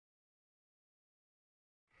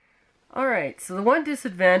Alright, so the one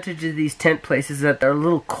disadvantage of these tent places is that they're a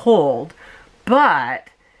little cold, but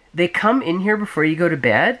they come in here before you go to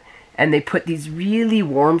bed, and they put these really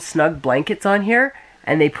warm, snug blankets on here,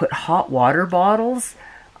 and they put hot water bottles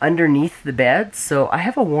underneath the bed, so I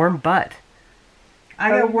have a warm butt. I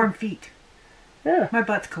got warm feet. Yeah. My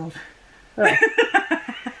butt's cold. Oh.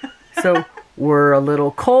 So we're a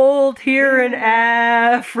little cold here in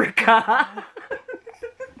Africa.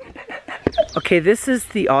 Okay, this is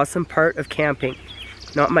the awesome part of camping.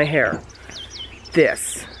 Not my hair.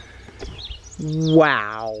 This.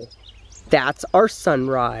 Wow. That's our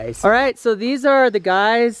sunrise. All right, so these are the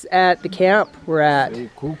guys at the camp we're at.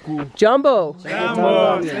 Jumbo.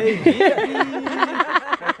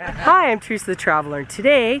 Hi, I'm Teresa the Traveler, and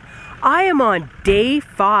today I am on day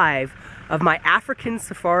 5 of my African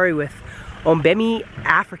safari with Ombeni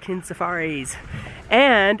African Safaris.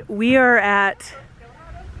 And we are at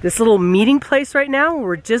this little meeting place right now.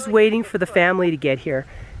 We're just waiting for the family to get here.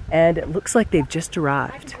 And it looks like they've just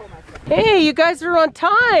arrived. Hey, you guys are on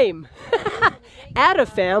time! Atta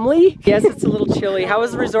family. Yes, it's a little chilly. How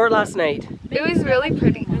was the resort last night? It was really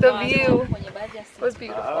pretty. The view was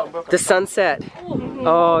beautiful. The sunset.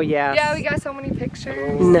 Oh, yeah. Yeah, we got so many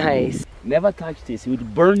pictures. Nice. Never touch this. It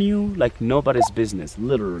would burn you like nobody's business,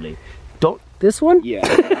 literally. Don't. This one?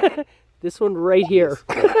 Yeah. This one right here.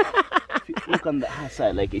 Look on the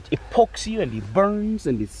outside, like it pokes you and it burns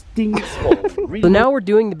and it stings. Oh, really? So now we're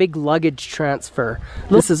doing the big luggage transfer.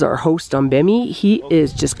 This is our host Ombeni. He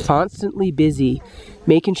is just constantly busy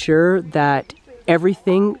making sure that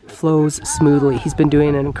everything flows smoothly. He's been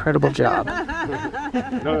doing an incredible job.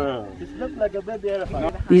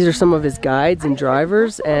 These are some of his guides and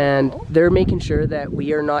drivers, and they're making sure that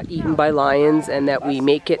we are not eaten by lions and that we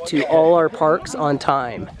make it to all our parks on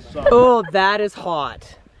time. Oh, that is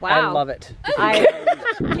hot. Wow. I love it.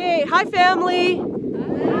 Okay, hi family.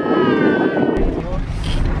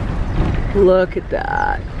 Look at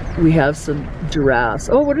that. We have some giraffes.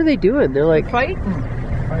 Oh, what are they doing? They're like fighting.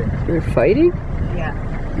 They're fighting? Yeah.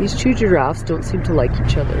 These two giraffes don't seem to like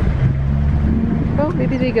each other. Well,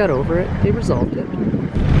 maybe they got over it. They resolved it. We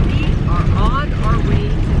are on our way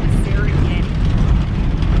to the Serengeti.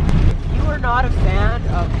 If you are not a fan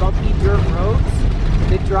of bumpy dirt roads,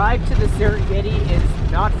 the drive to the Serengeti is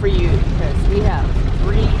not for you, because we have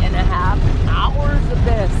 3.5 hours of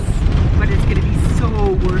this. But it's going to be so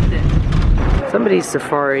worth it. Somebody's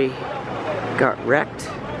safari got wrecked.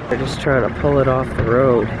 They're just trying to pull it off the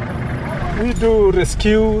road. We do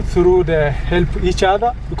rescue through the help each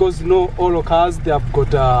other, because you know all cars, they have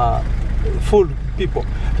got full people,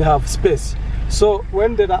 they have space. So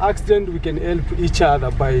when there are accidents, we can help each other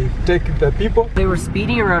by taking the people. They were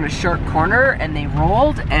speeding around a sharp corner and they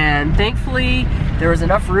rolled, and thankfully there was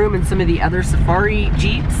enough room in some of the other safari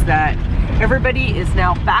jeeps that everybody is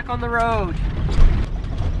now back on the road.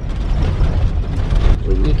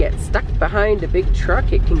 When you get stuck behind a big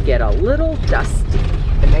truck, it can get a little dusty.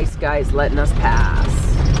 The nice guy's letting us pass.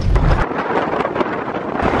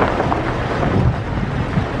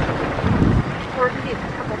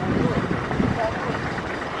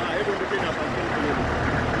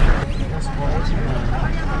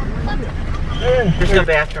 There's no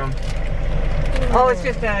bathroom. Oh, it's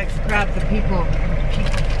just to grab the people.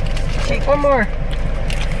 One more.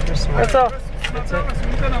 That's all. That's it.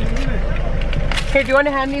 Here, do you want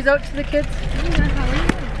to hand these out to the kids?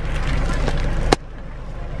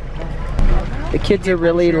 The kids are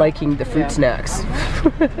really liking the fruit snacks.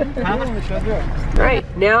 Right,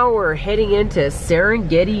 now we're heading into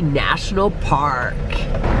Serengeti National Park.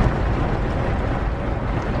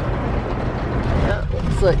 Yeah,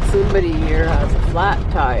 looks like somebody here has a flat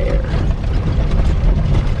tire.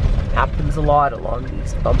 Happens a lot along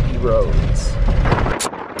these bumpy roads.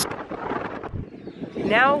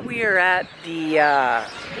 Now we are at the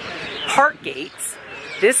park gates.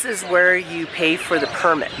 This is where you pay for the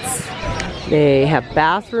permits. They have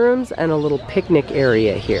bathrooms and a little picnic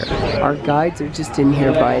area here. Our guides are just in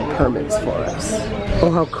here buying permits for us.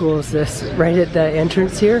 Oh, how cool is this? Right at the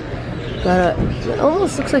entrance here, it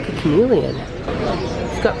almost looks like a chameleon.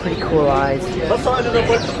 It's got pretty cool eyes. He's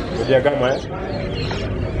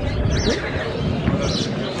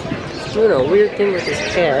doing a weird thing with his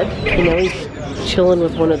head. You know, he's chilling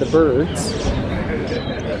with one of the birds.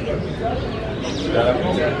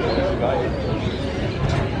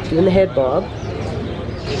 Doing the head bob.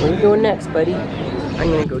 Where are you going next, buddy? I'm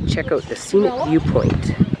gonna go check out the scenic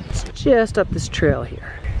viewpoint. It's just up this trail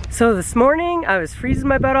here. So this morning I was freezing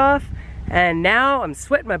my butt off, and now I'm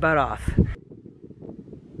sweating my butt off.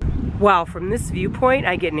 Wow, from this viewpoint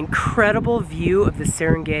I get an incredible view of the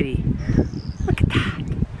Serengeti. Look at that.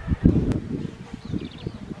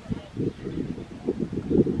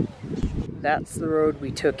 That's the road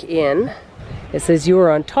we took in. It says you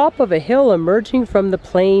are on top of a hill emerging from the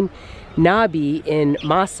plain Nabi in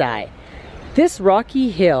Maasai. This rocky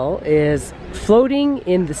hill is floating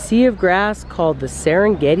in the sea of grass called the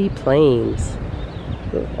Serengeti Plains.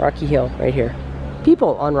 Rocky Hill right here.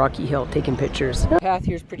 People on Rocky Hill taking pictures. The path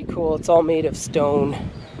here is pretty cool. It's all made of stone.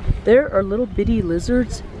 There are little bitty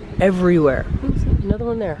lizards everywhere. Another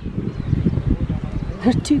one there.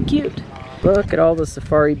 They're too cute. Look at all the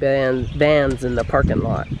safari vans in the parking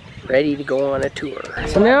lot, ready to go on a tour.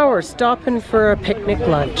 So now we're stopping for a picnic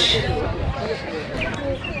lunch.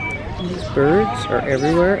 These birds are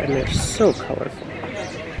everywhere and they're so colorful.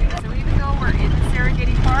 So even though we're in the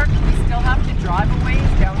Serengeti Park, we still have to drive a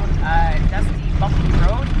ways down dusty, bumpy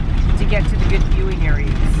road to get to the good viewing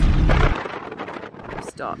areas.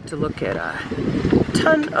 Stop to look at a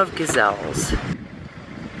ton of gazelles.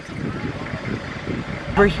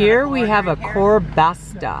 Over here we have a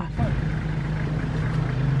corbasta.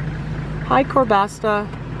 Hi corbasta.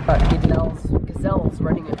 Gazelles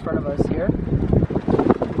running in front of us here.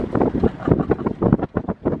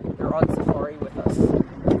 They're on safari with us.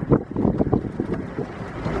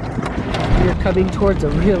 We're coming towards a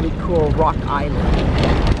really cool rock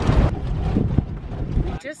island.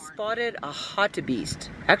 We just spotted a hartebeest.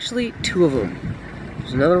 Actually, 2 of them.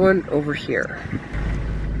 There's another one over here.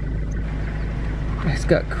 It's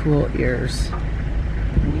got cool ears.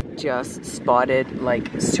 We just spotted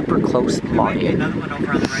like super close lion.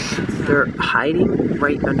 They're hiding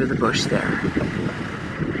right under the bush there.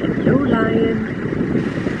 Hello, lion.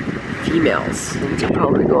 Females. And you're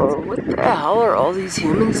probably going, what the hell are all these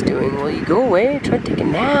humans doing? Well, you go away, try to take a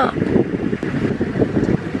nap.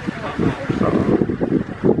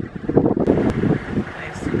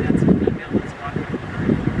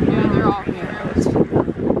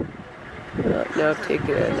 Now take a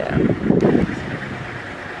nap.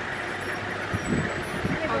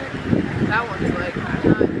 That one's like, I'm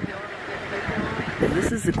not feeling it. And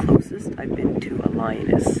this is the closest I've been to a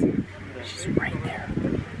lioness. She's right there.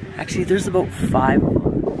 Actually, there's about 5 of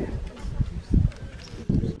them.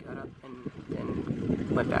 Just got up and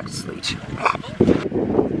went back to sleep.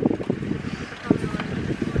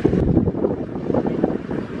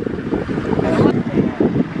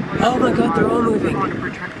 Oh my god, they're all moving.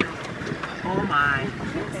 Oh my.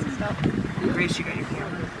 Grace, you got your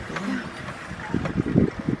camera.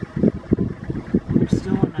 There's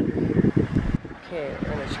still one under here. Okay, we're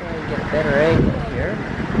gonna try and get a better angle here.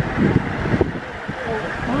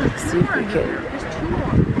 Let's see if we can.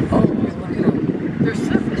 Oh, look at them. There's 6.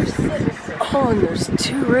 Oh, and there's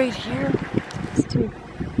 2 right here. There's 2.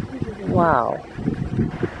 Wow.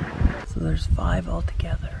 So there's 5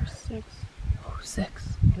 altogether. 6. Oh, 6.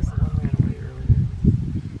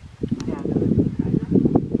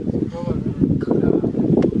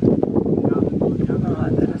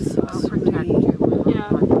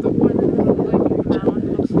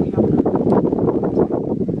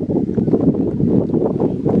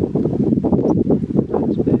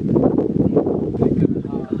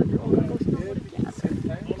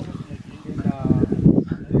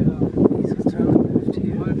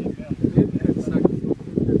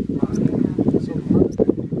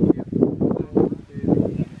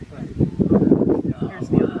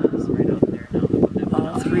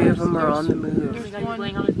 Are on the move. There's one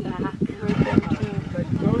laying on his back. Right there too.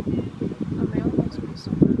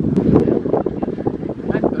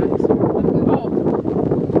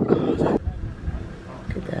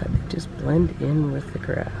 Look at that, they just blend in with the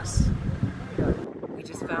grass. We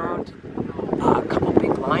just found a couple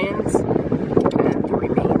big lions and the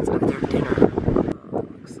remains of their dinner.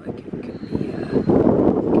 Looks like it could be a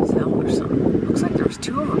gazelle or something. Looks like there was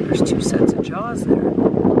 2 of them. There's 2 sets of jaws there. I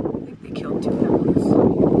think they killed 2 animals.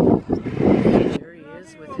 There he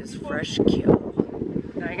is with his fresh kill.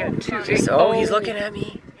 Now I got 2. Oh, he's looking at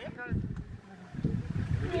me.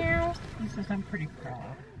 He says I'm pretty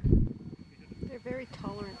proud. They're very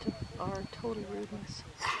tolerant of our total rudeness.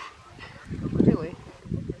 Really.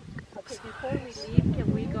 Before we leave, can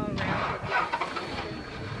we go around?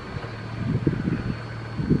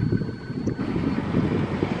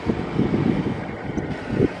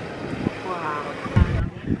 Wow.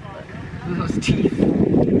 Those teeth.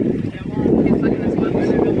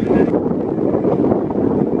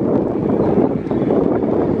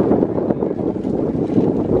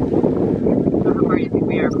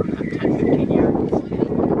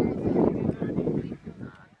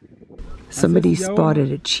 Somebody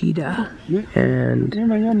spotted a cheetah and got a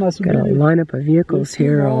lineup of vehicles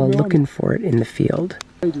here all looking for it in the field.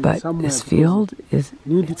 But this field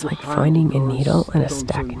it's like finding a needle in a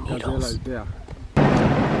stack of needles.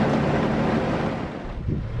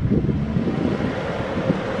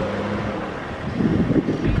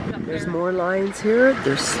 There's more lions here.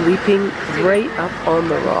 They're sleeping right up on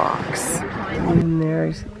the rocks. And there,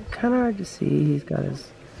 he's kind of hard to see. He's got his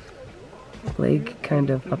leg kind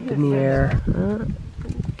of up in the air.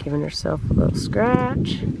 Giving herself a little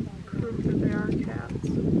scratch.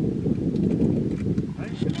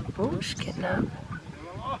 Oh, she's getting up.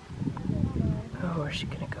 Oh, where's she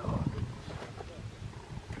gonna go?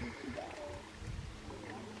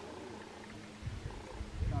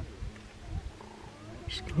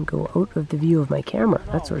 She's gonna go out of the view of my camera.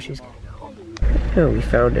 That's where she's gonna go. Oh, we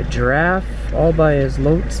found a giraffe all by his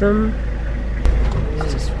lonesome.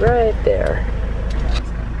 He's just right there.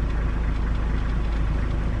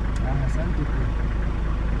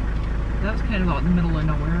 That was kind of out in the middle of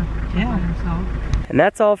nowhere. Yeah. And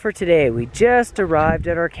that's all for today. We just arrived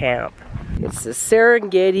at our camp. It's the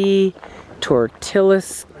Serengeti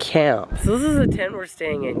Tortillas Camp. So this is the tent we're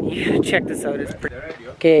staying in. You gotta check this out. It's pretty.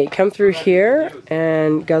 Okay, come through here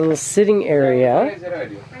and got a little sitting area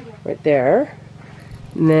right there.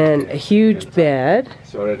 And then a huge bed.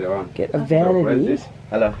 Get a vanity.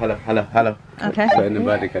 Hello. Okay. So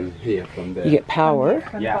anybody can hear from there. You get power.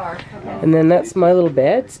 Yeah. And then that's my little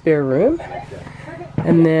bed, spare room.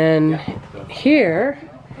 And then here,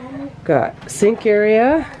 got sink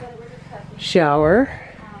area, shower,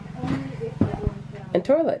 and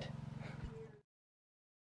toilet.